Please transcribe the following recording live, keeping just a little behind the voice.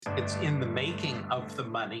It's in the making of the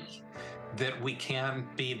money that we can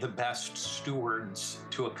be the best stewards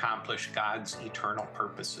to accomplish God's eternal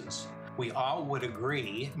purposes. We all would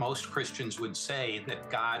agree, most Christians would say, that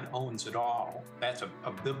God owns it all. That's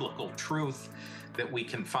a biblical truth that we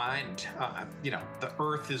can find. The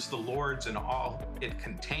earth is the Lord's and all it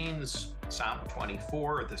contains. Psalm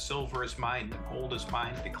 24, the silver is mine, and gold is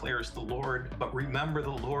mine, declares the Lord. But remember the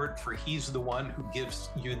Lord, for he's the one who gives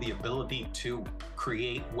you the ability to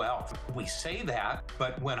create wealth. We say that,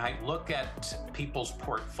 but when I look at people's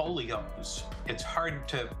portfolios, it's hard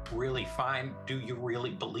to really find, do you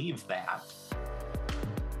really believe that?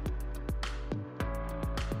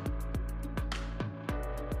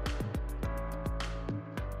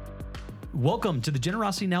 Welcome to the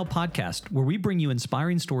Generosity Now podcast, where we bring you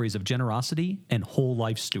inspiring stories of generosity and whole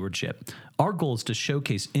life stewardship. Our goal is to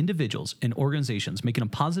showcase individuals and organizations making a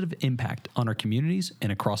positive impact on our communities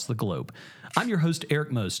and across the globe. I'm your host,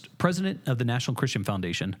 Eric Most, president of the National Christian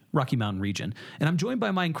Foundation, Rocky Mountain Region, and I'm joined by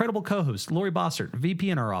my incredible co-host, Lori Bossert, VP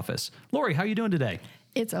in our office. Lori, how are you doing today?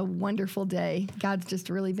 It's a wonderful day. God's just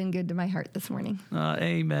really been good to my heart this morning.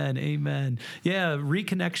 Amen. Yeah,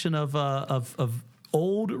 reconnection of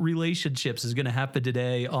old relationships is going to happen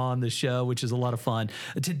today on the show, which is a lot of fun.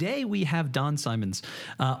 Today, we have Don Simmons,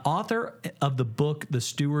 author of the book, The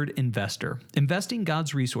Steward Investor, Investing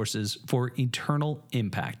God's Resources for Eternal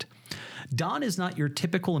Impact. Don is not your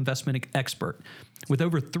typical investment expert. With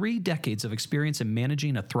over 3 decades of experience in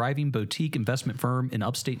managing a thriving boutique investment firm in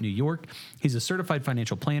upstate New York, he's a certified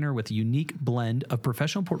financial planner with a unique blend of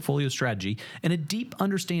professional portfolio strategy and a deep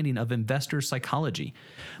understanding of investor psychology.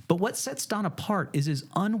 But what sets Don apart is his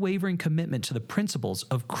unwavering commitment to the principles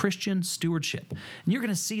of Christian stewardship. And you're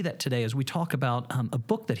going to see that today as we talk about a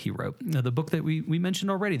book that he wrote, the book that we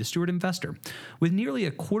mentioned already, The Steward Investor. With nearly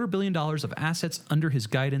 $250 million of assets under his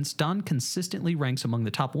guidance, Don consistently ranks among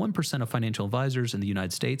the top 1% of financial advisors in the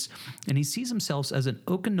United States, and he sees himself as an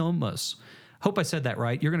oikonomos. Hope I said that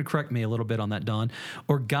right. You're going to correct me a little bit on that, Don.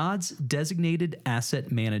 Or God's designated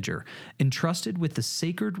asset manager, entrusted with the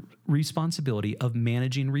sacred responsibility of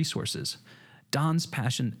managing resources. Don's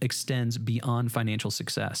passion extends beyond financial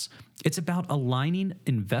success. It's about aligning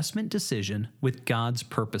investment decision with God's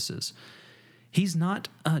purposes. He's not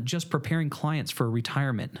just preparing clients for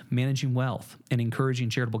retirement, managing wealth, and encouraging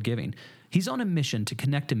charitable giving. He's on a mission to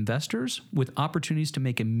connect investors with opportunities to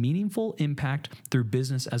make a meaningful impact through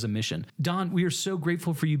business as a mission. Don, we are so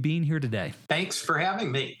grateful for you being here today. Thanks for having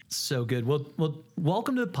me. So good. Well,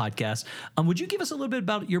 welcome to the podcast. Would you give us a little bit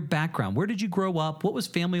about your background? Where did you grow up? What was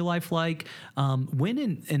family life like?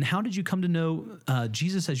 When and how did you come to know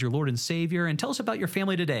Jesus as your Lord and Savior? And tell us about your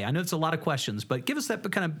family today. I know it's a lot of questions, but give us that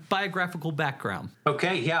kind of biographical background.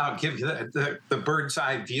 Okay, yeah, I'll give you the bird's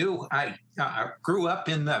eye view. I grew up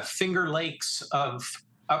in the Finger Lakes of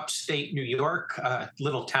upstate New York, a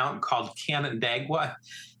little town called Canandaigua.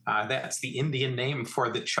 That's the Indian name for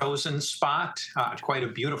the chosen spot. Quite a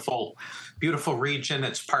beautiful region.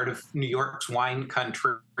 It's part of New York's wine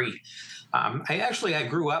country. I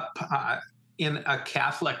grew up in a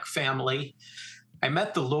Catholic family. I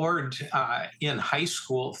met the Lord in high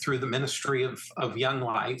school through the ministry of Young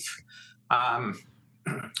Life.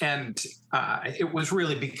 And it was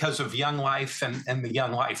really because of Young Life and the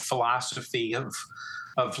Young Life philosophy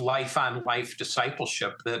of life-on-life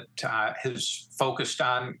discipleship that has focused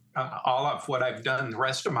on all of what I've done the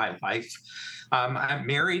rest of my life. I'm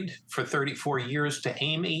married for 34 years to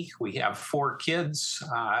Amy. We have 4 kids,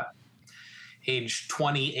 age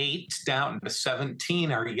 28 down to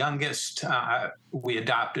 17. Our youngest we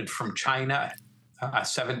adopted from China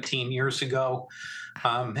 17 years ago.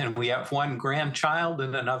 And we have 1 grandchild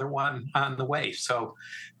and another one on the way. So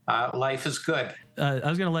life is good. I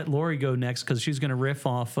was going to let Lori go next because she's going to riff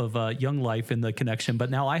off of Young Life in the connection. But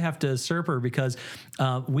now I have to usurp her because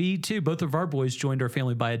we too, both of our boys joined our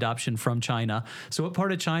family by adoption from China. So what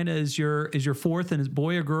part of China is your 4th, and is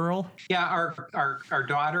boy or girl? Yeah, our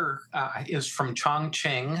daughter is from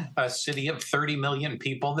Chongqing, a city of 30 million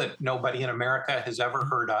people that nobody in America has ever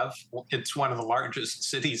heard of. It's one of the largest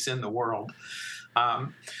cities in the world.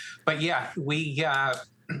 But yeah,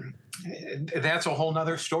 that's a whole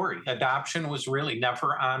nother story. Adoption was really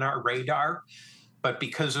never on our radar, but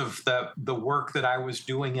because of the work that I was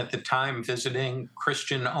doing at the time, visiting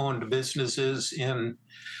Christian-owned businesses in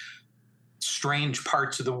strange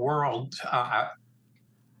parts of the world,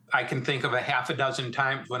 I can think of a half a dozen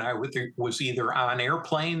times when I was either on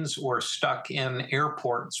airplanes or stuck in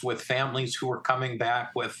airports with families who were coming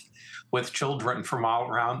back with children from all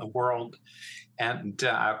around the world. And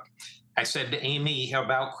I said to Amy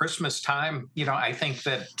about Christmas time, I think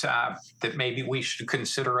that maybe we should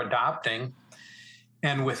consider adopting.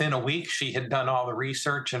 And within a week, she had done all the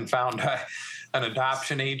research and found an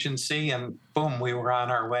adoption agency, and boom, we were on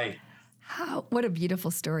our way. What a beautiful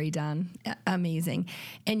story, Don. Amazing.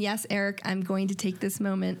 And yes, Eric, I'm going to take this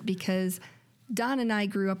moment because Don and I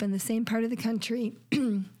grew up in the same part of the country,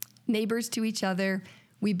 neighbors to each other.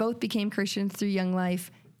 We both became Christians through Young Life.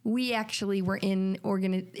 We actually were in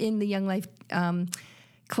the Young Life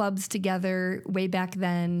clubs together way back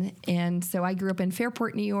then. And so I grew up in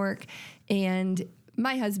Fairport, New York, and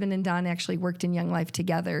my husband and Don actually worked in Young Life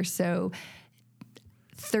together. So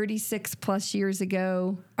 36 plus years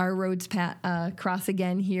ago, our roads cross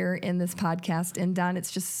again here in this podcast. And Don,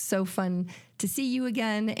 it's just so fun to see you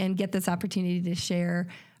again and get this opportunity to share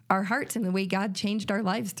our hearts and the way God changed our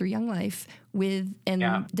lives through Young Life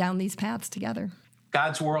down these paths together.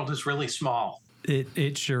 God's world is really small.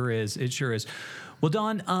 It sure is. It sure is. Well,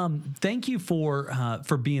 Don, thank you for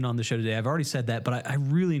being on the show today. I've already said that, but I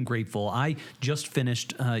really am grateful. I just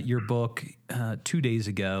finished your book 2 days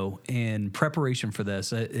ago in preparation for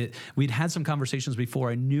this. We'd had some conversations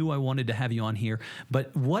before. I knew I wanted to have you on here,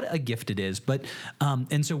 but what a gift it is. But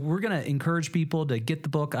and so we're going to encourage people to get the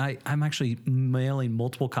book. I'm actually mailing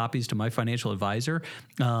multiple copies to my financial advisor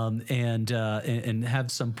and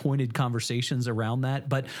have some pointed conversations around that.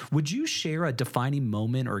 But would you share a defining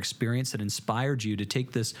moment or experience that inspired you to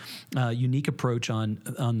take this unique approach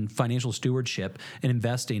on financial stewardship and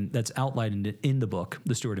investing that's outlined in the book,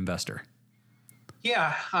 The Steward Investor?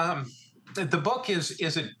 Yeah, the book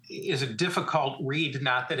is a difficult read.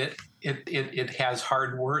 Not that it has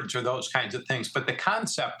hard words or those kinds of things, but the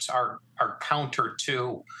concepts are counter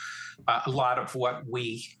to a lot of what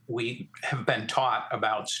we have been taught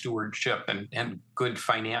about stewardship and good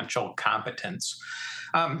financial competence.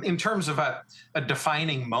 In terms of a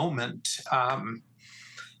defining moment,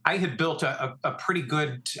 I had built a pretty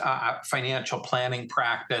good financial planning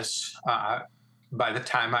practice by the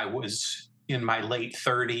time I was in my late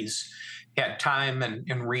 30s, had time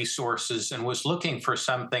and resources, and was looking for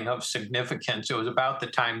something of significance. It was about the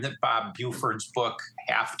time that Bob Buford's book,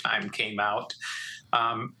 Halftime, came out.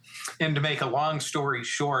 And to make a long story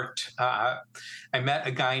short, I met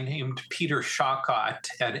a guy named Peter Shawcott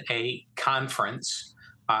at a conference.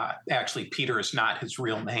 Actually, Peter is not his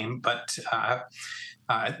real name, but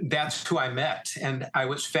that's who I met. And I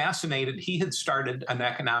was fascinated. He had started an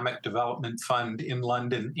economic development fund in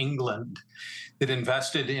London, England, that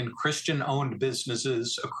invested in Christian-owned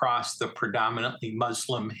businesses across the predominantly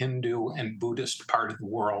Muslim, Hindu, and Buddhist part of the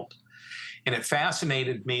world. And it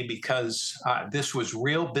fascinated me because this was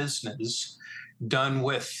real business done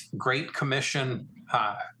with Great Commission,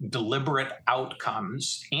 deliberate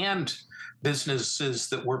outcomes, and businesses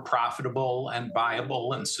that were profitable and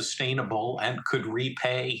viable and sustainable and could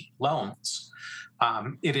repay loans.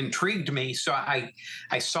 It intrigued me, so I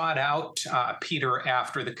sought out Peter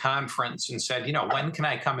after the conference and said, when can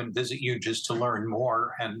I come and visit you just to learn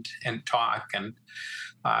more and talk and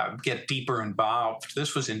get deeper involved?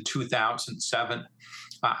 This was in 2007.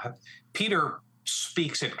 Peter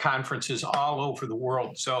speaks at conferences all over the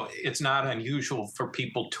world, so it's not unusual for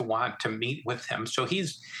people to want to meet with him. So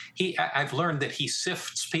I've learned that he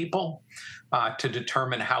sifts people to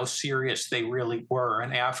determine how serious they really were.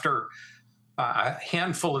 And after a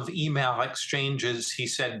handful of email exchanges, he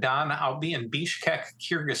said, Don, I'll be in Bishkek,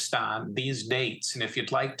 Kyrgyzstan these dates, and if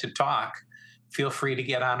you'd like to talk, feel free to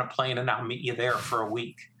get on a plane and I'll meet you there for a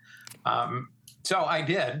week. So I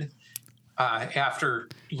did. After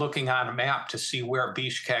looking on a map to see where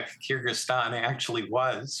Bishkek, Kyrgyzstan actually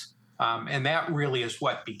was. And that really is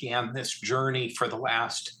what began this journey for the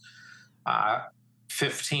last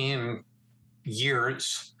 15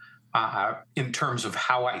 years in terms of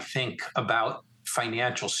how I think about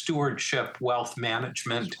financial stewardship, wealth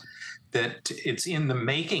management, that it's in the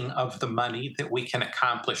making of the money that we can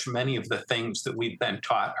accomplish many of the things that we've been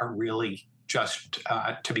taught are really just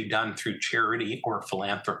to be done through charity or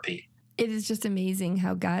philanthropy. It is just amazing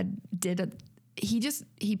how God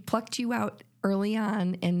he plucked you out early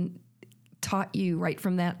on and taught you right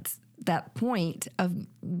from that point of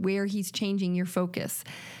where he's changing your focus.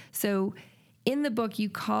 So in the book, your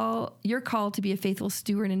call to be a faithful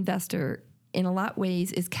steward investor in a lot of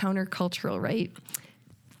ways is countercultural, right?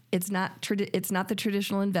 It's not the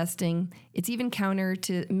traditional investing. It's even counter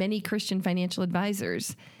to many Christian financial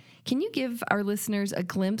advisors. Can you give our listeners a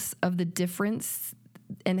glimpse of the difference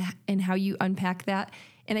and how you unpack that?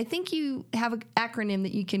 And I think you have an acronym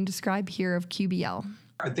that you can describe here of QBL.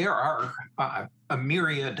 There are a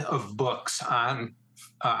myriad of books on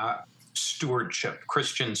stewardship,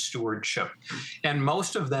 Christian stewardship, and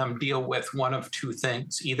most of them deal with one of two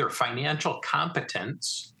things: either financial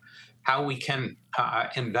competence, how we can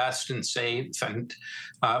invest and save and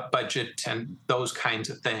budget and those kinds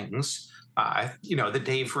of things. The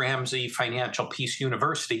Dave Ramsey Financial Peace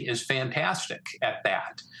University is fantastic at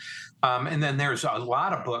that. And then there's a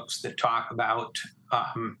lot of books that talk about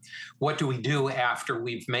what do we do after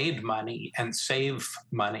we've made money and save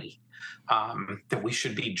money, that we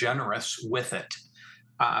should be generous with it.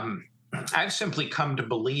 I've simply come to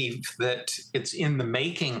believe that it's in the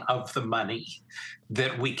making of the money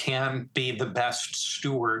that we can be the best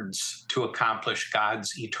stewards to accomplish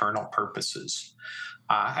God's eternal purposes.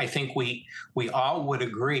 I think we all would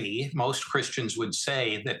agree, most Christians would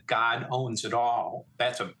say that God owns it all.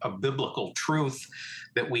 That's a biblical truth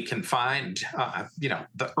that we can find.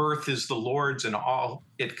 The earth is the Lord's and all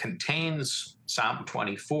it contains. Psalm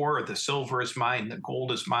 24, the silver is mine, the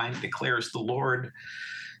gold is mine, declares the Lord.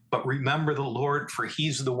 But remember the Lord, for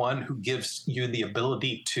he's the one who gives you the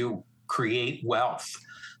ability to create wealth.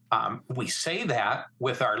 We say that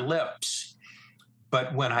with our lips,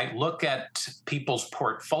 but when I look at people's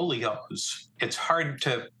portfolios, it's hard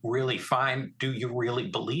to really find, do you really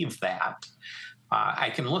believe that? I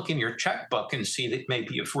can look in your checkbook and see that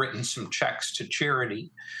maybe you've written some checks to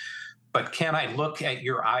charity, but can I look at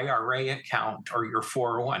your IRA account or your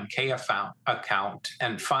 401k account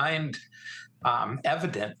and find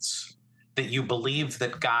evidence that you believe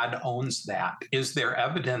that God owns that? Is there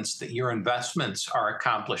evidence that your investments are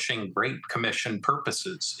accomplishing Great Commission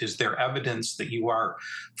purposes? Is there evidence that you are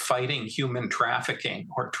fighting human trafficking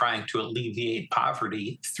or trying to alleviate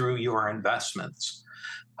poverty through your investments?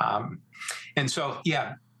 The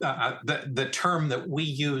term that we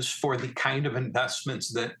use for the kind of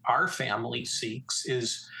investments that our family seeks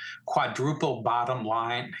is quadruple bottom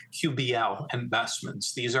line, QBL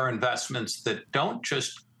investments. These are investments that don't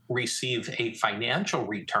just receive a financial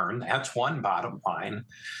return, that's one bottom line,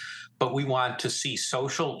 but we want to see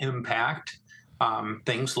social impact,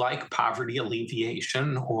 things like poverty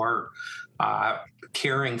alleviation or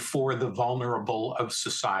caring for the vulnerable of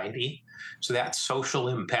society. So that's social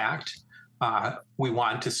impact. We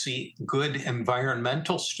want to see good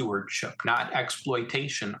environmental stewardship, not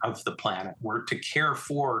exploitation of the planet. We're to care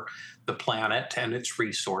for the planet and its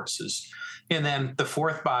resources. And then the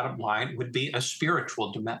fourth bottom line would be a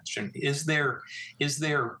spiritual dimension. Is there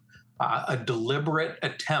a deliberate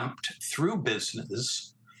attempt through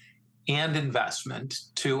business and investment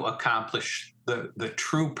to accomplish the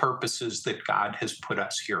true purposes that God has put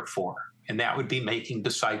us here for? And that would be making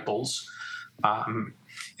disciples,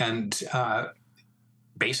 and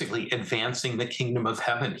basically advancing the kingdom of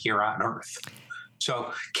heaven here on earth.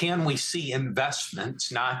 So can we see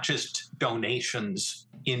investments, not just donations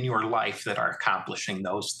in your life that are accomplishing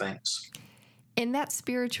those things? And that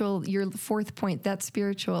spiritual, your fourth point, that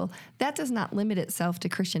spiritual, that does not limit itself to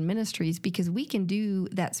Christian ministries, because we can do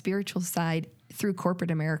that spiritual side through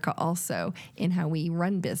corporate America also in how we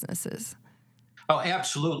run businesses. Oh,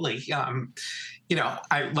 absolutely.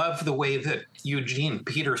 I love the way that Eugene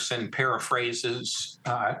Peterson paraphrases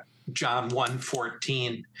John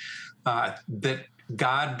 1:14, that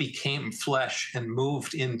God became flesh and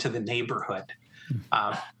moved into the neighborhood.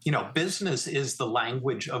 Business is the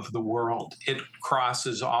language of the world. It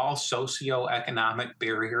crosses all socioeconomic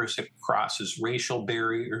barriers. It crosses racial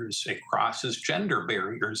barriers. It crosses gender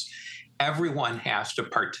barriers. Everyone has to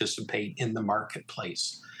participate in the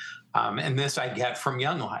marketplace. And this I get from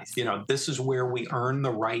Young Life. This is where we earn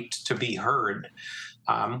the right to be heard.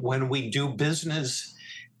 When we do business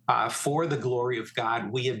for the glory of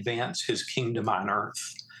God, we advance his kingdom on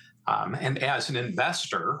earth. And as an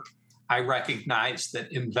investor, I recognize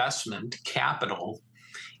that investment capital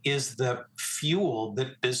is the fuel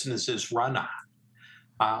that businesses run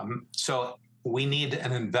on. So we need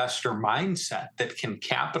an investor mindset that can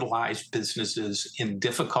capitalize businesses in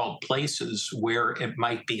difficult places where it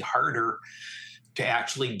might be harder to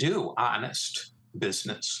actually do honest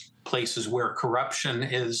business, places where corruption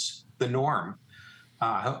is the norm,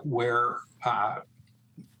 where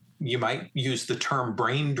you might use the term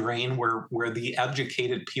brain drain, where the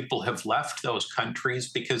educated people have left those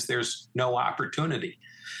countries because there's no opportunity.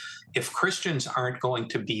 If Christians aren't going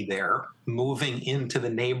to be there, moving into the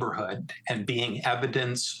neighborhood and being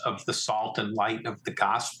evidence of the salt and light of the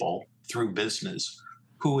gospel through business,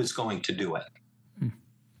 who is going to do it?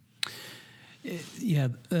 Yeah,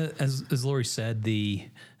 as Lori said,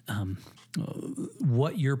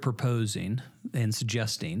 what you're proposing and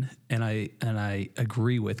suggesting, and I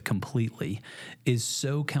agree with completely, is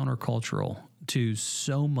so countercultural to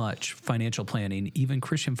so much financial planning, even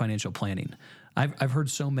Christian financial planning. I've heard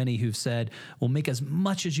so many who've said, well, make as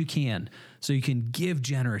much as you can so you can give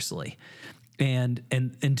generously. And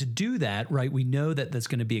to do that, right, we know that that's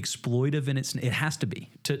going to be exploitive, and it has to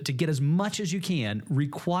be. To get as much as you can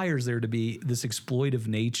requires there to be this exploitive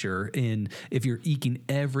nature if you're eking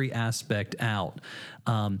every aspect out.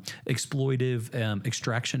 Exploitive,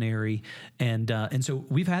 extractionary, and so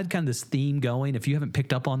we've had kind of this theme going. If you haven't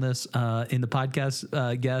picked up on this in the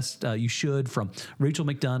podcast guest, you should, from Rachel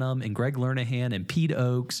McDonough and Greg Lernahan and Pete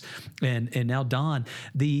Oakes and now Don.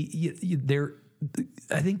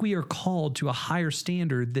 I think we are called to a higher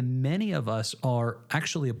standard than many of us are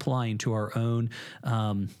actually applying to our own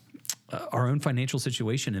financial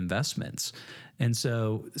situation, investments. And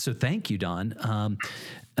so thank you, Don.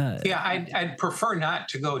 I'd prefer not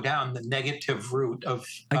to go down the negative route of.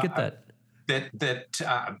 I get that.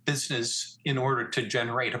 That business, in order to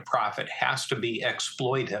generate a profit, has to be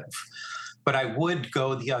exploitive. But I would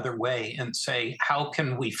go the other way and say, how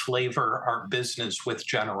can we flavor our business with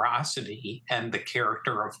generosity and the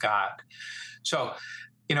character of God? So,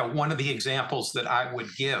 one of the examples that I would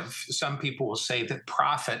give, some people will say that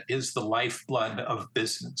profit is the lifeblood of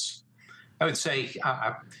business. I would say,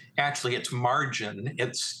 actually, it's margin.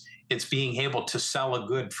 It's being able to sell a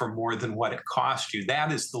good for more than what it cost you.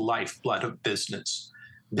 That is the lifeblood of business.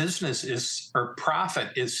 Profit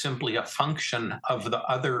is simply a function of the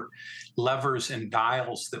other levers and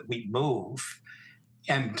dials that we move,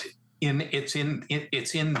 and it's in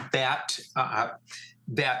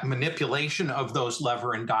that manipulation of those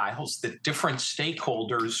lever and dials that different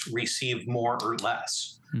stakeholders receive more or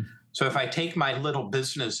less. So if I take my little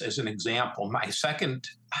business as an example, my second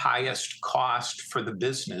highest cost for the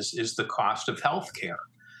business is the cost of healthcare.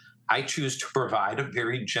 I choose to provide a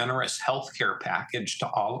very generous healthcare package to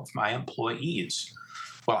all of my employees.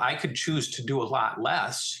 Well, I could choose to do a lot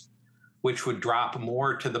less, which would drop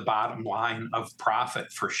more to the bottom line of profit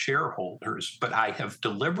for shareholders. But I have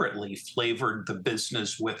deliberately flavored the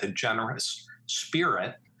business with a generous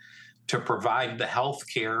spirit to provide the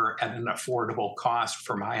healthcare at an affordable cost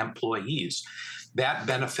for my employees. That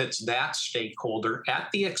benefits that stakeholder at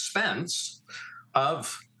the expense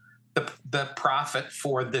of the profit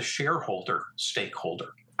for the stakeholder.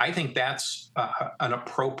 I think that's an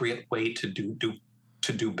appropriate way to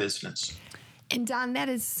do business. And Don, that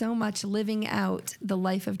is so much living out the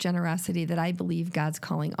life of generosity that I believe God's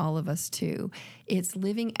calling all of us to. It's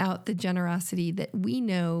living out the generosity that we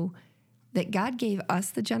know that God gave us,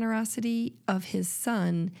 the generosity of his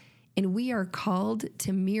Son, and we are called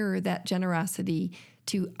to mirror that generosity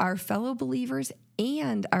to our fellow believers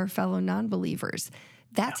and our fellow non-believers.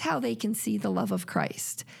 That's how they can see the love of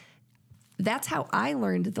Christ. That's how I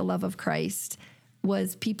learned the love of Christ,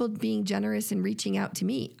 was people being generous and reaching out to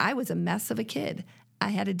me. I was a mess of a kid. I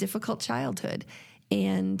had a difficult childhood.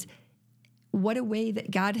 And what a way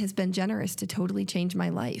that God has been generous to totally change my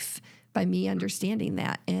life by me understanding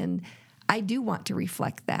that. And I do want to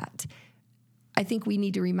reflect that. I think we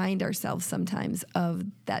need to remind ourselves sometimes of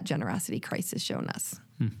that generosity Christ has shown us.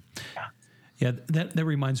 Yeah, that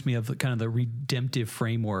reminds me of kind of the redemptive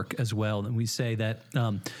framework as well. And we say that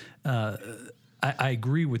I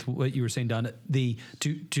agree with what you were saying, Don.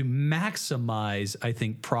 To maximize, I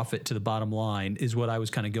think, profit to the bottom line is what I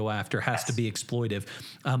was kind of go after. Has to be exploitive.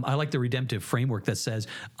 I like the redemptive framework that says,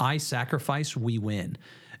 "I sacrifice, we win,"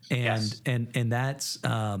 and that's.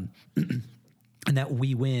 And that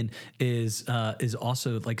we win is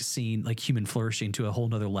also like seeing like human flourishing to a whole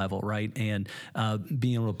nother level, right? And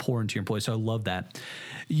being able to pour into your employees. So I love that.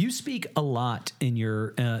 You speak a lot in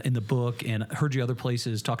your in the book, and heard you other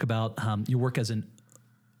places talk about your work as an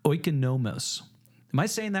oikonomos. Am I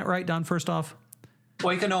saying that right, Don? First off,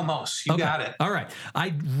 oikonomos. You got it. All right.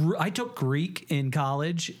 I took Greek in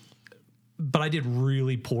college, but I did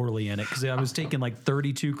really poorly in it because I was taking like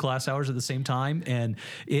 32 class hours at the same time, and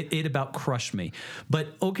it about crushed me.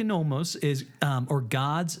 But oikonomos is, or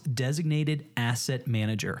God's designated asset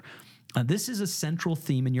manager. This is a central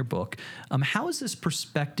theme in your book. How has this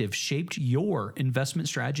perspective shaped your investment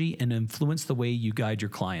strategy and influenced the way you guide your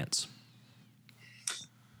clients?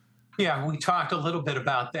 Yeah, we talked a little bit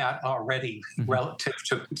about that already relative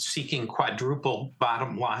to seeking quadruple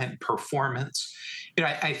bottom line performance.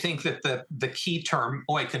 I think that the key term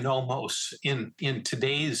oikonomos in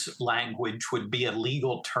today's language would be a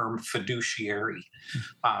legal term, fiduciary.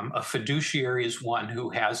 A fiduciary is one who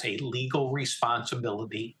has a legal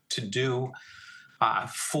responsibility to do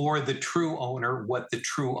for the true owner what the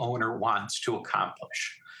true owner wants to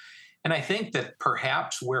accomplish. And I think that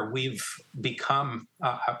perhaps where we've become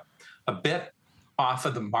a bit off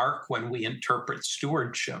of the mark when we interpret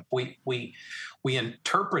stewardship, we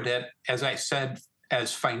interpret it, as I said,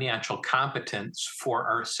 as financial competence for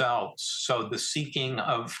ourselves. So the seeking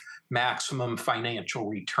of maximum financial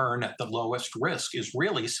return at the lowest risk is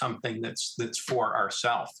really something that's for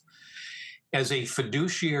ourselves. As a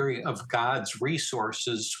fiduciary of God's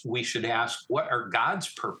resources, we should ask, what are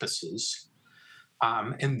God's purposes?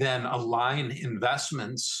 And then align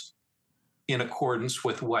investments in accordance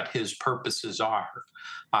with what his purposes are.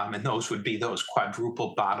 And those would be those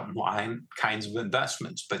quadruple bottom line kinds of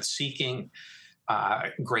investments. But seeking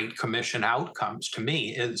Great Commission outcomes, to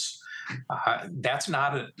me, is it's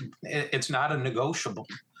not a negotiable.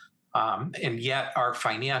 And yet our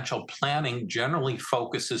financial planning generally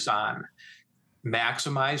focuses on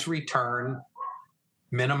maximize return,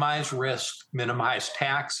 minimize risk, minimize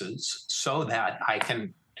taxes, so that I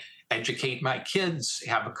can educate my kids,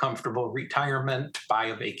 have a comfortable retirement, buy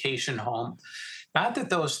a vacation home. Not that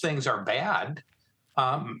those things are bad,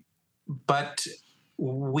 but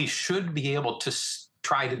we should be able to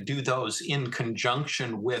try to do those in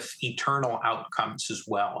conjunction with eternal outcomes as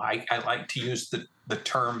well. I like to use the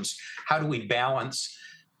terms, how do we balance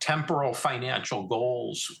temporal financial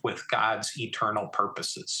goals with God's eternal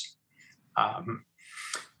purposes?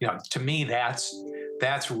 To me,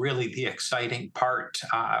 that's really the exciting part.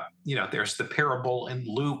 There's the parable in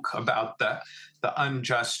Luke about the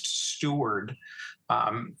unjust steward,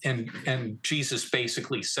 and Jesus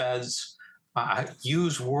basically says,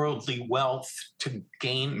 use worldly wealth to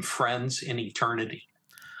gain friends in eternity.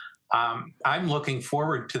 I'm looking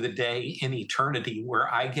forward to the day in eternity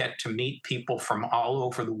where I get to meet people from all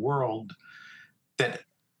over the world that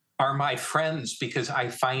are my friends because I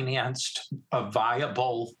financed a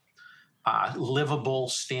viable, livable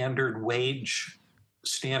standard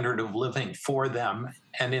of living for them.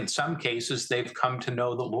 And in some cases, they've come to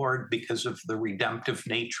know the Lord because of the redemptive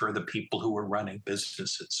nature of the people who are running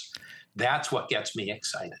businesses. That's what gets me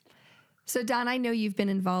excited. So, Don, I know you've been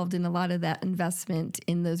involved in a lot of that investment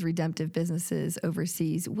in those redemptive businesses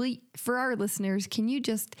overseas. For our listeners, can you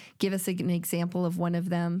just give us an example of one of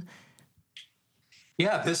them?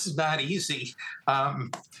 Yeah, this is not easy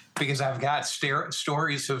because I've got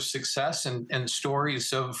stories of success and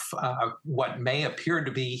stories of what may appear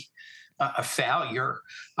to be a failure.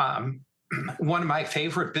 One of my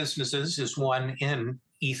favorite businesses is one in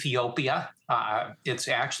Ethiopia. It's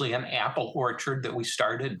actually an apple orchard that we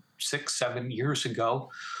started 6-7 years ago.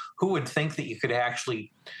 Who would think that you could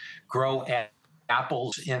actually grow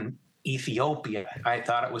apples in Ethiopia? I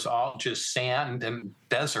thought it was all just sand and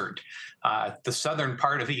desert. The southern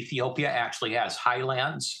part of Ethiopia actually has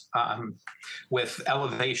highlands with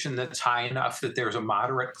elevation that's high enough that there's a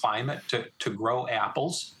moderate climate to grow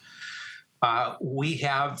apples. We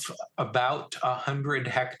have about 100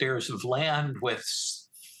 hectares of land with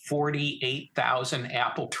 48,000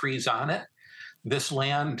 apple trees on it. This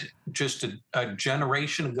land, just a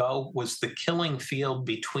generation ago, was the killing field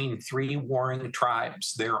between 3 warring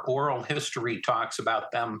tribes. Their oral history talks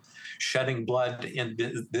about them shedding blood in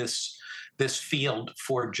this field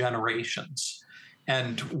for generations.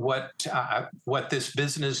 And what this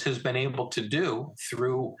business has been able to do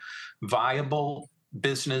through viable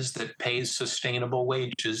business that pays sustainable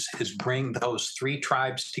wages is bring those 3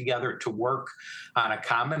 tribes together to work on a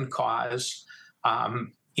common cause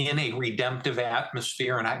in a redemptive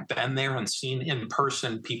atmosphere. And I've been there and seen in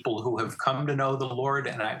person people who have come to know the Lord,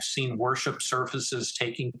 and I've seen worship services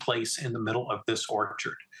taking place in the middle of this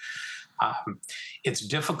orchard. It's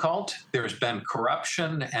difficult. There's been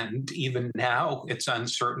corruption, and even now it's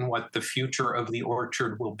uncertain what the future of the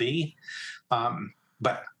orchard will be.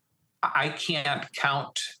 But I can't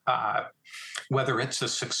count whether it's a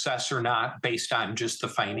success or not based on just the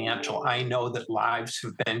financial. I know that lives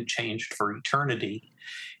have been changed for eternity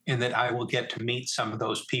and that I will get to meet some of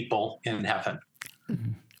those people in heaven.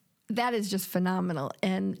 That is just phenomenal,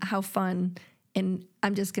 and how fun. And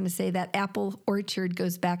I'm just going to say that apple orchard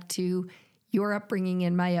goes back to your upbringing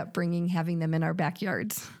and my upbringing, having them in our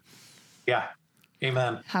backyards. Yeah.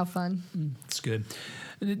 Amen. How fun. It's good.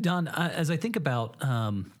 Don, as I think about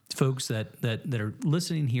folks that are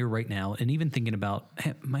listening here right now and even thinking about,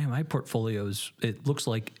 hey, my portfolios, it looks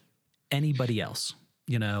like anybody else,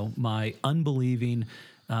 my unbelieving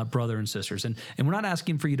brother and sisters. And we're not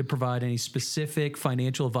asking for you to provide any specific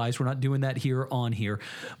financial advice. We're not doing that here.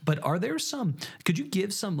 But are there could you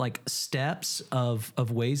give some steps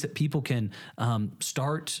of ways that people can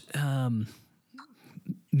start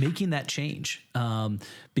making that change,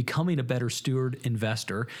 becoming a better steward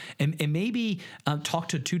investor, and maybe talk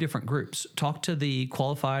to 2 different groups. Talk to the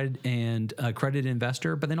qualified and accredited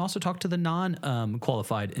investor, but then also talk to the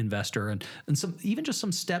non-qualified investor, and some even just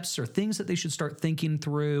some steps or things that they should start thinking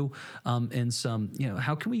through, and some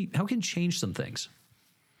how can change some things.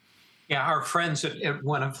 Yeah, our friends at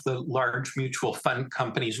one of the large mutual fund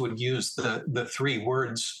companies would use the three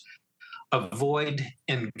words avoid,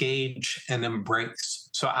 engage, and embrace.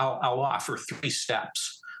 So I'll offer three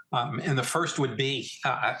steps. And the first would be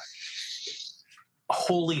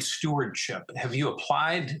holy stewardship. Have you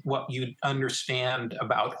applied what you understand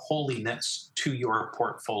about holiness to your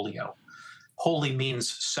portfolio? Holy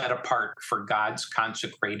means set apart for God's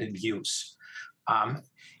consecrated use.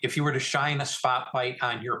 If you were to shine a spotlight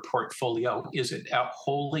on your portfolio, is it a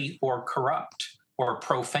holy or corrupt or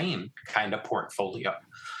profane kind of portfolio?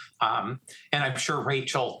 And I'm sure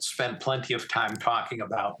Rachel spent plenty of time talking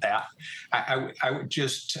about that. I would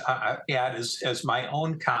just add as my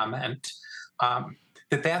own comment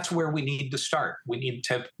that's where we need to start. We need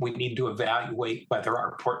to evaluate whether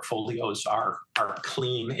our portfolios are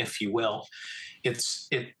clean, if you will.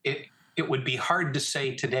 It would be hard to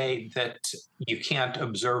say today that you can't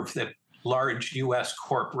observe that large U.S.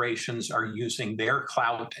 corporations are using their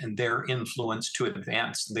clout and their influence to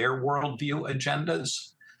advance their worldview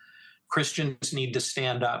agendas. Christians need to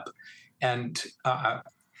stand up and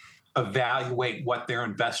evaluate what they're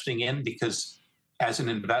investing in, because as an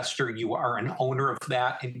investor, you are an owner of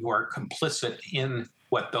that and you are complicit in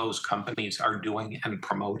what those companies are doing and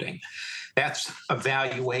promoting. That's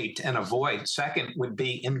evaluate and avoid. Second would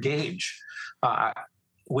be engage.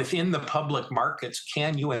 Within the public markets,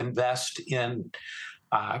 can you invest in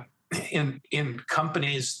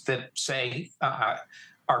companies that say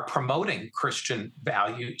are promoting Christian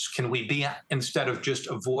values? Can we be, instead of just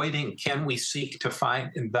avoiding, can we seek to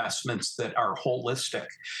find investments that are holistic?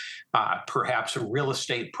 Perhaps a real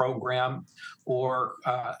estate program or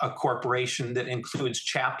a corporation that includes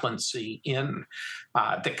chaplaincy in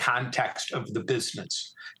the context of the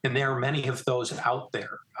business. And there are many of those out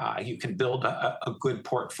there. You can build a good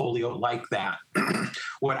portfolio like that.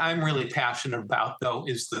 What I'm really passionate about, though,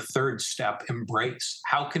 is the third step, embrace.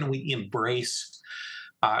 How can we embrace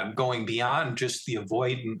going beyond just the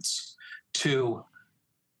avoidance to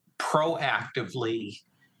proactively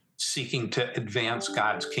seeking to advance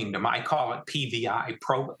God's kingdom? I call it PVI,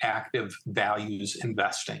 proactive values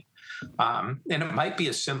investing. And it might be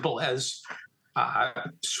as simple as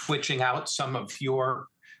switching out some of your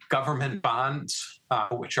government bonds,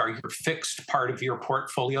 which are your fixed part of your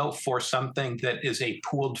portfolio, for something that is a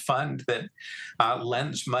pooled fund that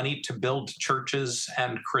lends money to build churches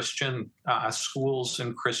and Christian schools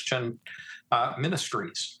and Christian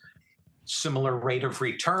ministries. Similar rate of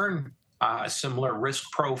return, similar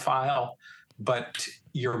risk profile, but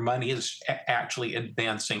your money is actually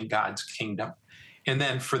advancing God's kingdom. And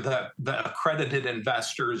then for the accredited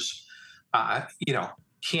investors,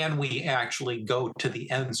 can we actually go to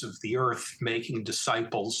the ends of the earth making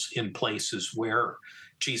disciples in places where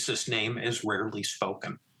Jesus' name is rarely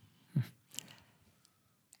spoken?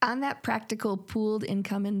 On that practical pooled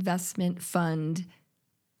income investment fund,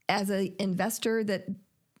 as an investor,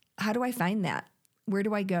 how do I find that? Where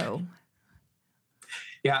do I go?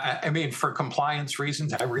 Yeah, I mean, for compliance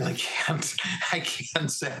reasons, I really can't. I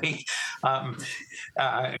can't say,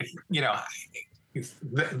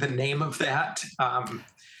 the name of that.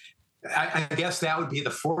 I guess that would be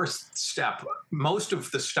the fourth step. Most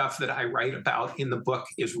of the stuff that I write about in the book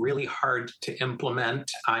is really hard to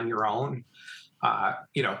implement on your own.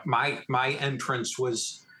 My entrance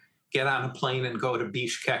was get on a plane and go to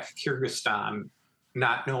Bishkek, Kyrgyzstan,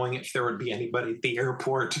 not knowing if there would be anybody at the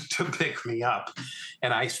airport to pick me up.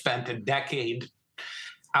 And I spent a decade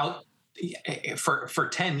out for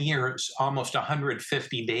 10 years, almost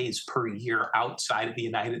 150 days per year outside of the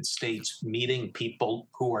United States, meeting people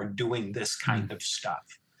who are doing this kind of stuff.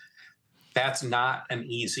 That's not an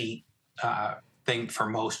easy thing for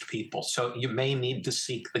most people. So you may need to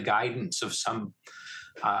seek the guidance of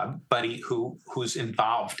somebody who's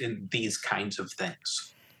involved in these kinds of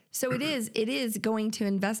things. So it is going to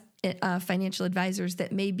invest financial advisors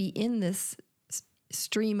that may be in this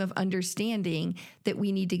stream of understanding that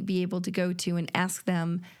we need to be able to go to and ask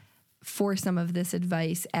them for some of this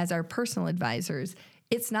advice as our personal advisors.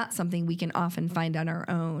 It's not something we can often find on our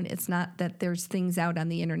own. It's not that there's things out on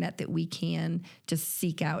the internet that we can just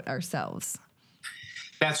seek out ourselves.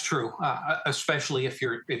 That's true, especially if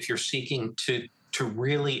you're seeking to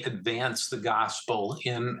really advance the gospel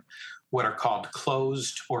in what are called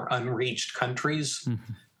closed or unreached countries.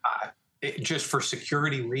 Just for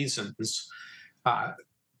security reasons,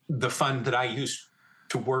 the fund that I used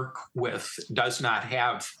to work with does not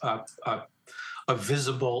have a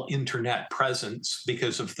visible internet presence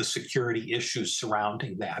because of the security issues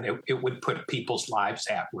surrounding that. It would put people's lives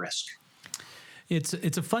at risk. It's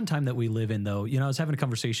a fun time that we live in, though. I was having a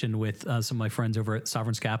conversation with some of my friends over at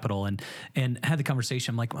Sovereign's Capital, and had the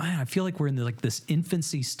conversation. I'm like, man, I feel like we're in this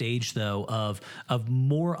infancy stage, though, of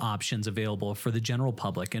more options available for the general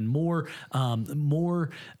public, and more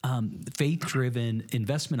faith-driven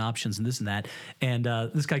investment options, and this and that. And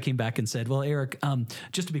this guy came back and said, "Well, Eric,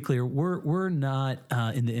 just to be clear, we're not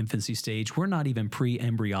in the infancy stage. We're not even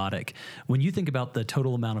pre-embryonic. When you think about the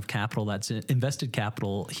total amount of capital that's invested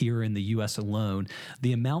capital here in the U.S. alone,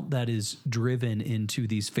 the amount that is driven into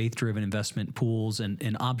these faith-driven investment pools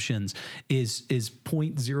and options is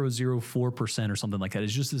 0.004% or something like that.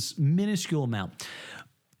 It's just this minuscule amount."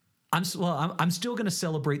 I'm still going to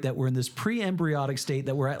celebrate that we're in this pre-embryonic state,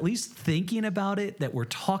 that we're at least thinking about it, that we're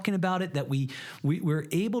talking about it, that we're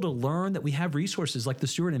able to learn, that we have resources like the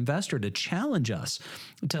Steward Investor to challenge us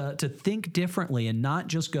to think differently and not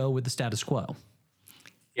just go with the status quo.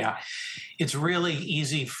 Yeah, it's really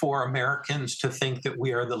easy for Americans to think that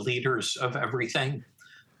we are the leaders of everything.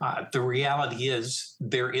 The reality is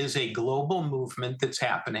there is a global movement that's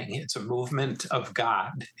happening. It's a movement of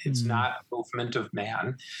God. It's not a movement of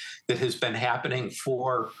man, that has been happening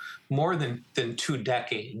for more than 2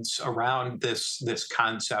 decades around this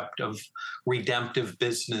concept of redemptive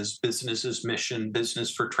business, business's mission, business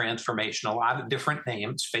for transformation, a lot of different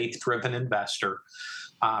names, faith-driven investor.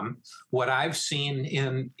 What I've seen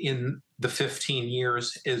in the 15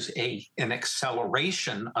 years is an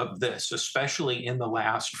acceleration of this, especially in the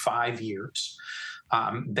last 5 years.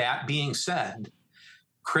 That being said,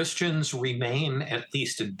 Christians remain at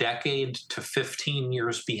least a decade to 15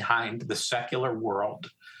 years behind the secular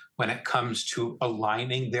world when it comes to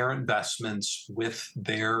aligning their investments with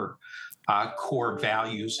their core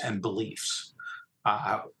values and beliefs.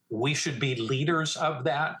 We should be leaders of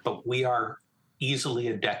that, but we are easily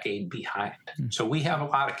a decade behind. So we have a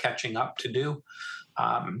lot of catching up to do.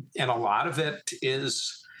 And a lot of it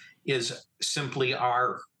is simply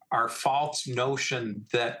our false notion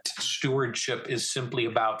that stewardship is simply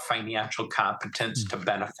about financial competence to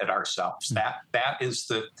benefit ourselves. That is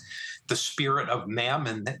the spirit of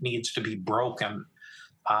mammon that needs to be broken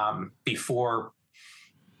before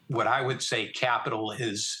what I would say capital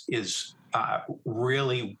is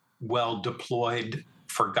really well deployed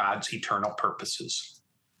for God's eternal purposes.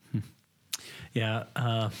 Yeah.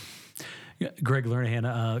 Greg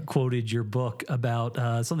Lernahan quoted your book about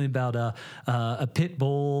something about a pit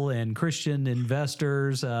bull and Christian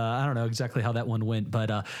investors. I don't know exactly how that one went,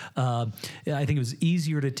 but I think it was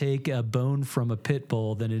easier to take a bone from a pit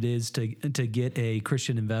bull than it is to get a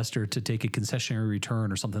Christian investor to take a concessionary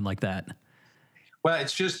return or something like that. Well,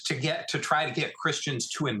 it's just to try to get Christians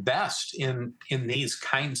to invest in these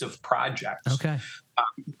kinds of projects. Okay.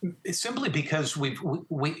 It's simply because we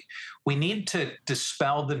need to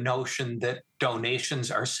dispel the notion that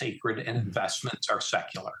donations are sacred and investments are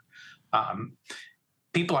secular.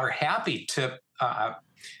 People are happy to,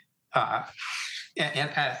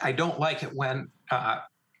 and I don't like it when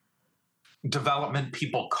development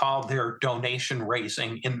people call their donation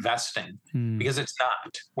raising investing, because it's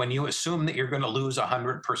not. When you assume that you're going to lose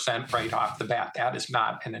 100% right off the bat, that is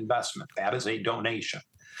not an investment. That is a donation.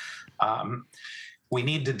 We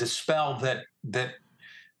need to dispel that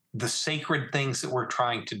the sacred things that we're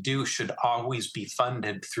trying to do should always be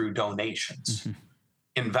funded through donations.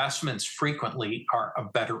 Investments frequently are a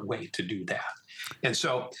better way to do that. And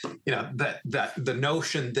so, the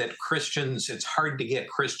notion that Christians, it's hard to get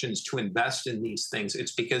Christians to invest in these things,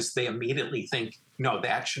 it's because they immediately think, no,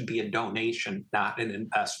 that should be a donation, not an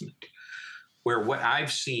investment. Where what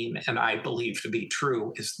I've seen, and I believe to be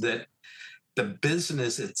true, is that the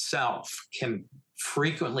business itself can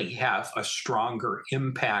frequently have a stronger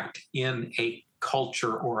impact in a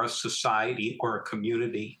culture or a society or a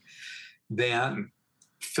community than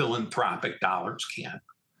philanthropic dollars can.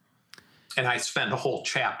 And I spend a whole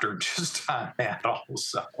chapter just on that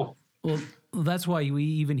also. Well, that's why we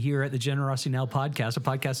even here at the Generosity Now podcast, a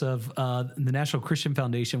podcast of the National Christian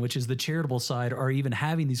Foundation, which is the charitable side, are even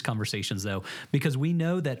having these conversations, though, because we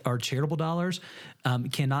know that our charitable dollars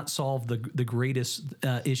cannot solve the greatest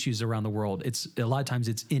issues around the world. It's a lot of times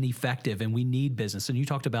it's ineffective, and we need business. And you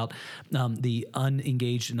talked about the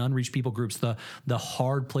unengaged and unreached people groups, the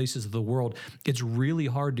hard places of the world. It's really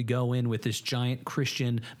hard to go in with this giant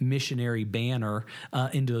Christian missionary banner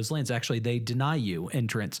into those lands. Actually, they deny you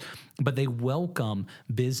entrance, but they welcome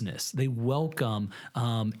business. They welcome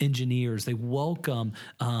engineers. They welcome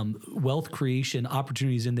wealth creation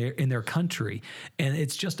opportunities in their country. And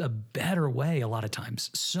it's just a better way a lot of times.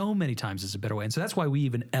 So many times it's a better way. And so that's why we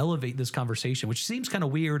even elevate this conversation, which seems kind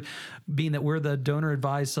of weird, being that we're the donor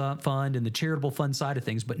advised fund and the charitable fund side of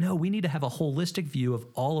things. But no, we need to have a holistic view of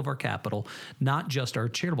all of our capital, not just our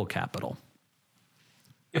charitable capital.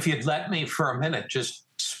 If you'd let me for a minute just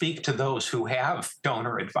speak to those who have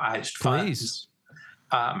donor advised funds.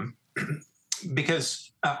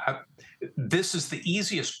 Because this is the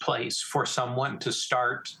easiest place for someone to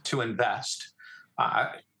start to invest.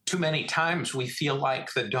 Too many times we feel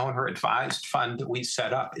like the donor advised fund that we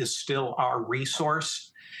set up is still our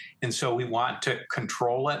resource, and so we want to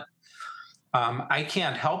control it. I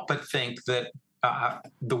can't help but think that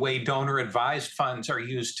the way donor advised funds are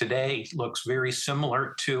used today looks very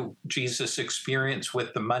similar to Jesus' experience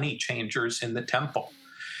with the money changers in the temple.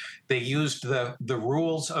 They used the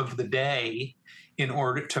rules of the day in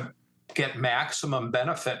order to get maximum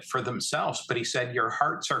benefit for themselves. But he said, your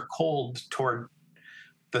hearts are cold toward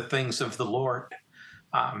the things of the Lord.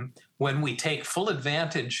 When we take full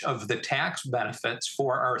advantage of the tax benefits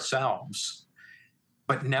for ourselves,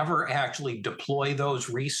 but never actually deploy those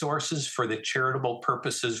resources for the charitable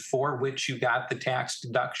purposes for which you got the tax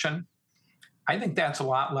deduction, I think that's a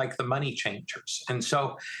lot like the money changers. And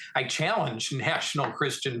so I challenge National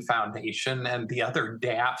Christian Foundation and the other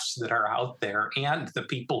DAFs that are out there and the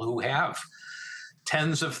people who have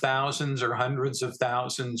tens of thousands or hundreds of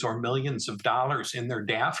thousands or millions of dollars in their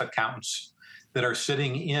DAF accounts that are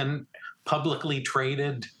sitting in publicly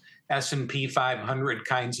traded S&P 500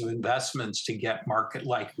 kinds of investments to get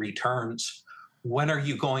market-like returns. When are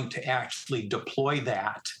you going to actually deploy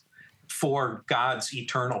that for God's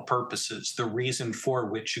eternal purposes, the reason for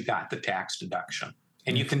which you got the tax deduction?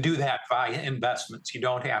 And you can do that via investments. You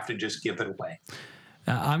don't have to just give it away.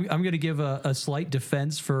 I'm going to give a slight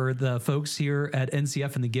defense for the folks here at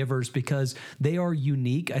NCF and the givers because they are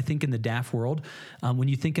unique, I think, in the DAF world. When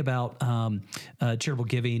you think about charitable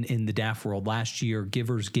giving in the DAF world, last year,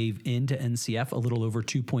 givers gave into NCF a little over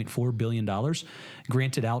 $2.4 billion,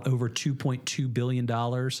 granted out over $2.2 billion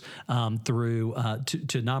through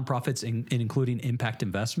to nonprofits, including impact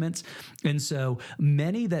investments. And so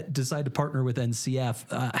many that decide to partner with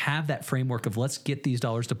NCF have that framework of let's get these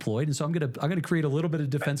dollars deployed. And so I'm going to create a little bit of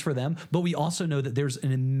defense for them, but we also know that there's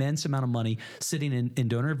an immense amount of money sitting in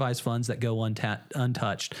donor advised funds that go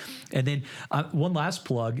untouched. And then one last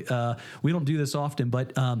plug, we don't do this often,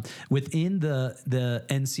 but within the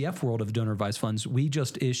NCF world of donor advised funds, we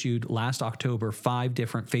just issued last October 5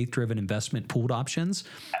 different faith-driven investment pooled options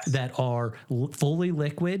that are fully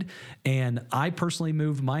liquid. And I personally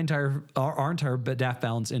moved our entire DAF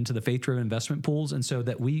balance into the faith-driven investment pools, and so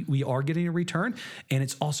that we are getting a return, and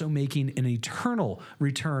it's also making an eternal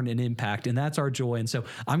return and impact, and that's our joy. And so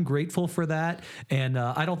I'm grateful for that. And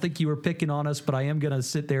I don't think you were picking on us, but I am going to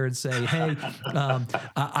sit there and say, hey,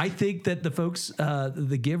 I think that the folks,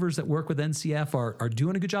 the givers that work with NCF are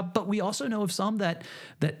doing a good job. But we also know of some that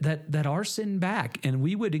are sitting back, and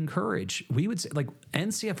we would say, like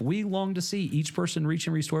NCF, we long to see each person reached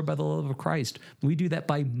and restored by the love of Christ. We do that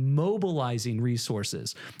by mobilizing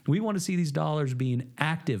resources. We want to see these dollars being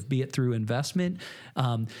active, be it through investment,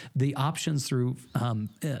 the options through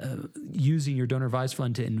using your donor advised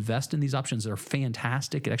fund to invest in these options are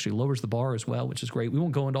fantastic. It actually lowers the bar as well, which is great. We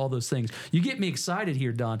won't go into all those things. You get me excited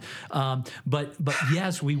here, Don. But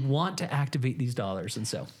yes, we want to activate these dollars. And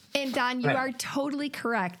so. And Don, you are totally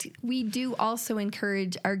correct. We do also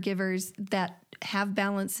encourage our givers that have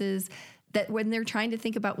balances, that when they're trying to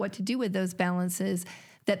think about what to do with those balances,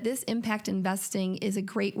 that this impact investing is a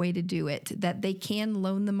great way to do it, that they can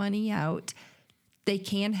loan the money out. They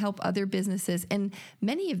can help other businesses. And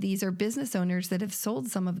many of these are business owners that have sold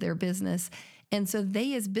some of their business. And so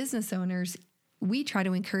they, as business owners, we try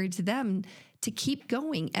to encourage them to keep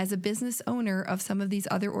going as a business owner of some of these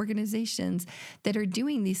other organizations that are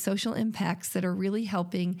doing these social impacts that are really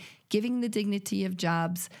helping, giving the dignity of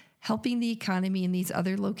jobs, helping the economy in these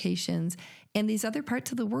other locations and these other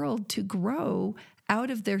parts of the world to grow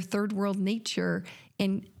out of their third world nature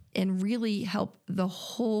and really help the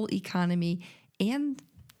whole economy and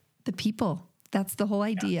the people. That's the whole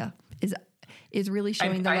idea, is really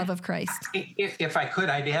showing the love of Christ. If I could,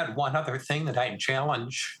 I'd add one other thing that I'd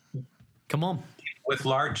challenge. Come on. With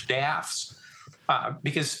large DAFs,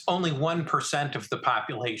 because only 1% of the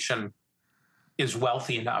population is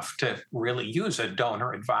wealthy enough to really use a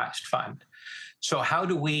donor advised fund. So how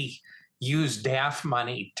do we use DAF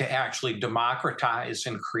money to actually democratize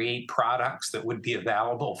and create products that would be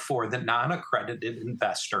available for the non-accredited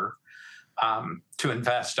investor to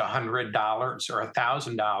invest $100 or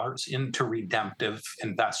 $1,000 into redemptive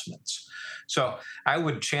investments. So I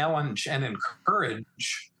would challenge and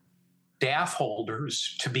encourage staff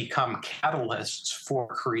holders to become catalysts for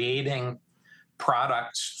creating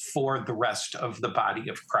products for the rest of the body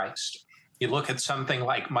of Christ. You look at something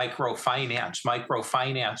like microfinance.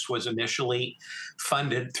 Microfinance was initially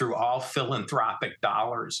funded through all philanthropic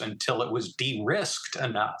dollars until it was de-risked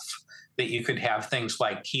enough that you could have things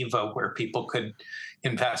like Kiva, where people could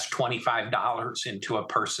invest $25 into a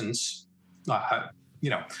person's,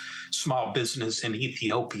 small business in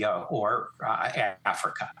Ethiopia or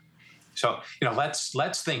Africa. So,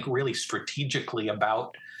 let's think really strategically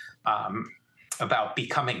about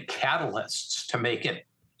becoming catalysts to make it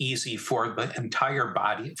easy for the entire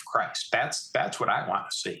body of Christ. That's what I want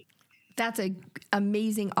to see. That's an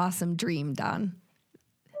amazing, awesome dream, Don.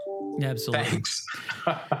 Absolutely. Thanks.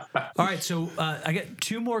 All right, so I got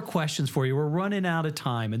two more questions for you. We're running out of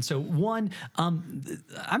time. And so one, I'm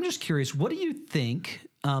just curious, what do you think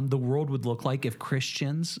the world would look like if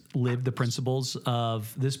Christians lived the principles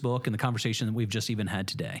of this book and the conversation that we've just even had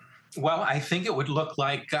today? Well, I think it would look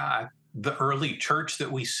like the early church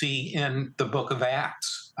that we see in the book of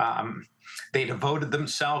Acts. They devoted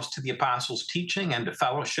themselves to the apostles' teaching and to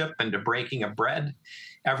fellowship and to breaking of bread.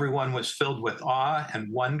 Everyone was filled with awe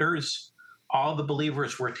and wonders. All the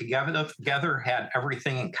believers were together, had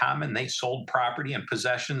everything in common. They sold property and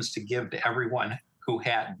possessions to give to everyone who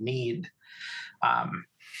had need.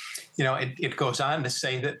 It goes on to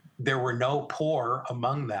say that there were no poor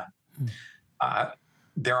among them.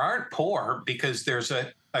 There aren't poor because there's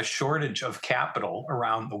a shortage of capital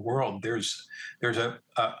around the world. There's an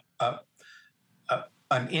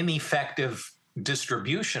ineffective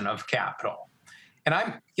distribution of capital. And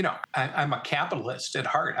I'm a capitalist at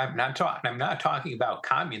heart. I'm not talking about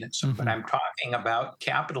communism, but I'm talking about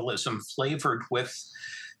capitalism flavored with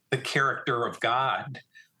the character of God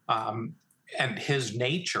and his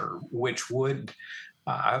nature, which would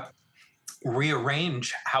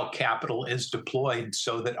rearrange how capital is deployed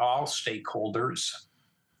so that all stakeholders'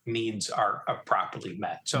 needs are properly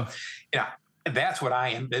met. So, that's what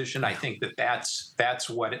I envision. I think that's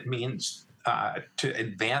what it means to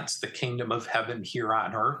advance the kingdom of heaven here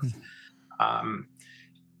on earth.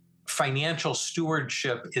 Financial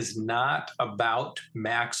stewardship is not about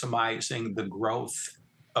maximizing the growth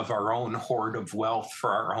of our own hoard of wealth for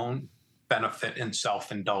our own benefit and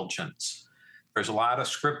self-indulgence. There's a lot of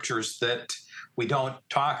scriptures that we don't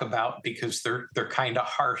talk about because they're kind of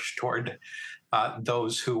harsh toward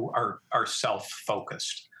those who are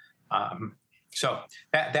self-focused. So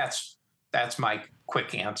that's my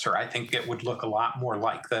quick answer. I think it would look a lot more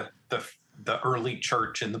like the early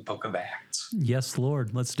church in the book of Acts. Yes,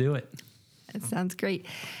 Lord. Let's do it. That sounds great.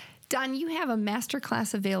 Don, you have a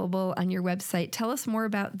masterclass available on your website. Tell us more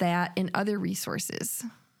about that and other resources.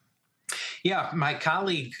 Yeah, my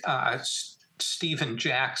colleague, Stephen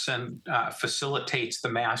Jackson, facilitates the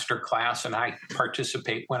masterclass, and I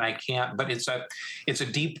participate when I can. But it's a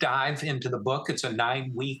deep dive into the book. It's a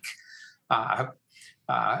 9-week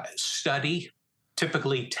study,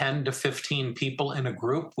 typically 10 to 15 people in a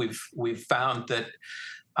group. We've found that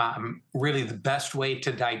really the best way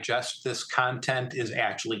to digest this content is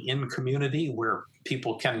actually in community, where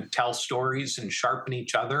people can tell stories and sharpen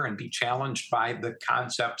each other and be challenged by the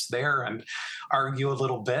concepts there and argue a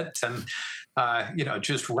little bit and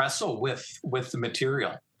just wrestle with the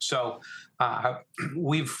material. So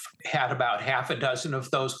we've had about half a dozen of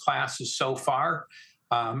those classes so far.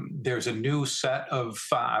 There's a new set of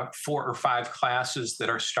 4 or 5 classes that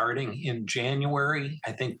are starting in January.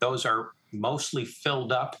 I think those are mostly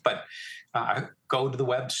filled up, but go to the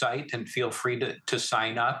website and feel free to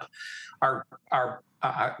sign up. Our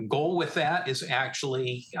goal with that is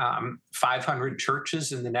actually 500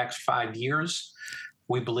 churches in the next 5 years.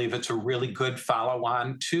 We believe it's a really good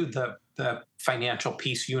follow-on to the Financial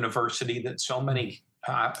Peace University that so many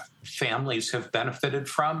families have benefited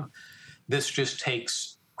from. This just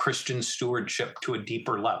takes Christian stewardship to a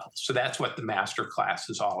deeper level. So that's what the master class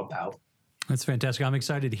is all about. That's fantastic. I'm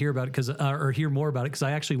excited to hear about it or hear more about it, because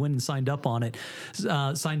I actually went and signed up for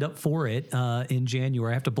it in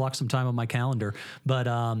January. I have to block some time on my calendar, but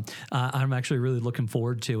I'm actually really looking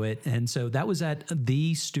forward to it. And so that was at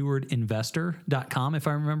thestewardinvestor.com, if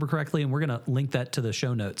I remember correctly, and we're going to link that to the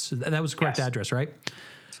show notes. That was the correct address, right?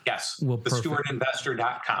 Yes, Well, perfect.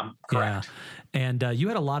 thestewardinvestor.com. Correct. Yeah. And you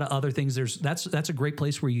had a lot of other things. That's a great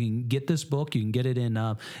place where you can get this book. You can get it in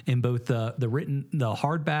both the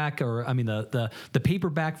hardback, or I mean the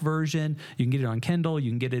paperback version. You can get it on Kindle. You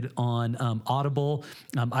can get it on Audible.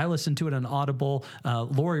 I listened to it on Audible.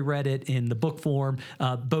 Lori read it in the book form.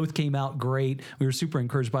 Both came out great. We were super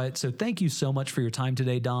encouraged by it. So thank you so much for your time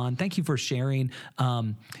today, Don. Thank you for sharing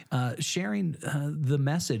the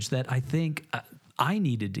message that I think I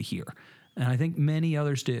needed to hear. And I think many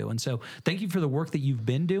others do. And so thank you for the work that you've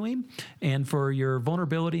been doing and for your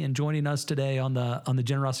vulnerability and joining us today on the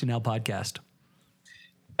Generosity Now podcast.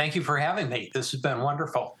 Thank you for having me. This has been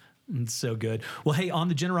wonderful. It's so good. Well, hey, on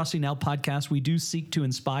the Generosity Now podcast, we do seek to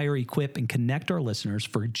inspire, equip, and connect our listeners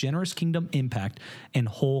for generous kingdom impact and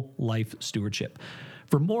whole life stewardship.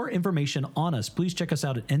 For more information on us, please check us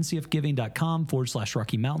out at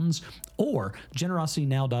ncfgiving.com/Rocky Mountains or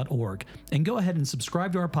generositynow.org. And go ahead and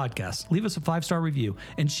subscribe to our podcast. Leave us a 5-star review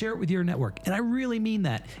and share it with your network. And I really mean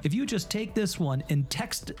that. If you just take this one and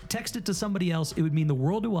text it to somebody else, it would mean the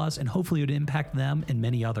world to us, and hopefully it would impact them and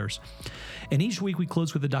many others. And each week we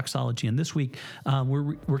close with a doxology. And this week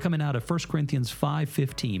we're coming out of 1 Corinthians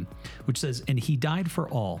 5:15, which says, "And he died for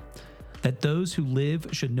all, that those who live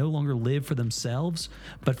should no longer live for themselves,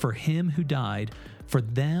 but for him who died for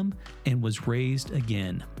them and was raised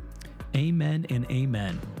again." Amen and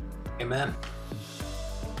amen. Amen.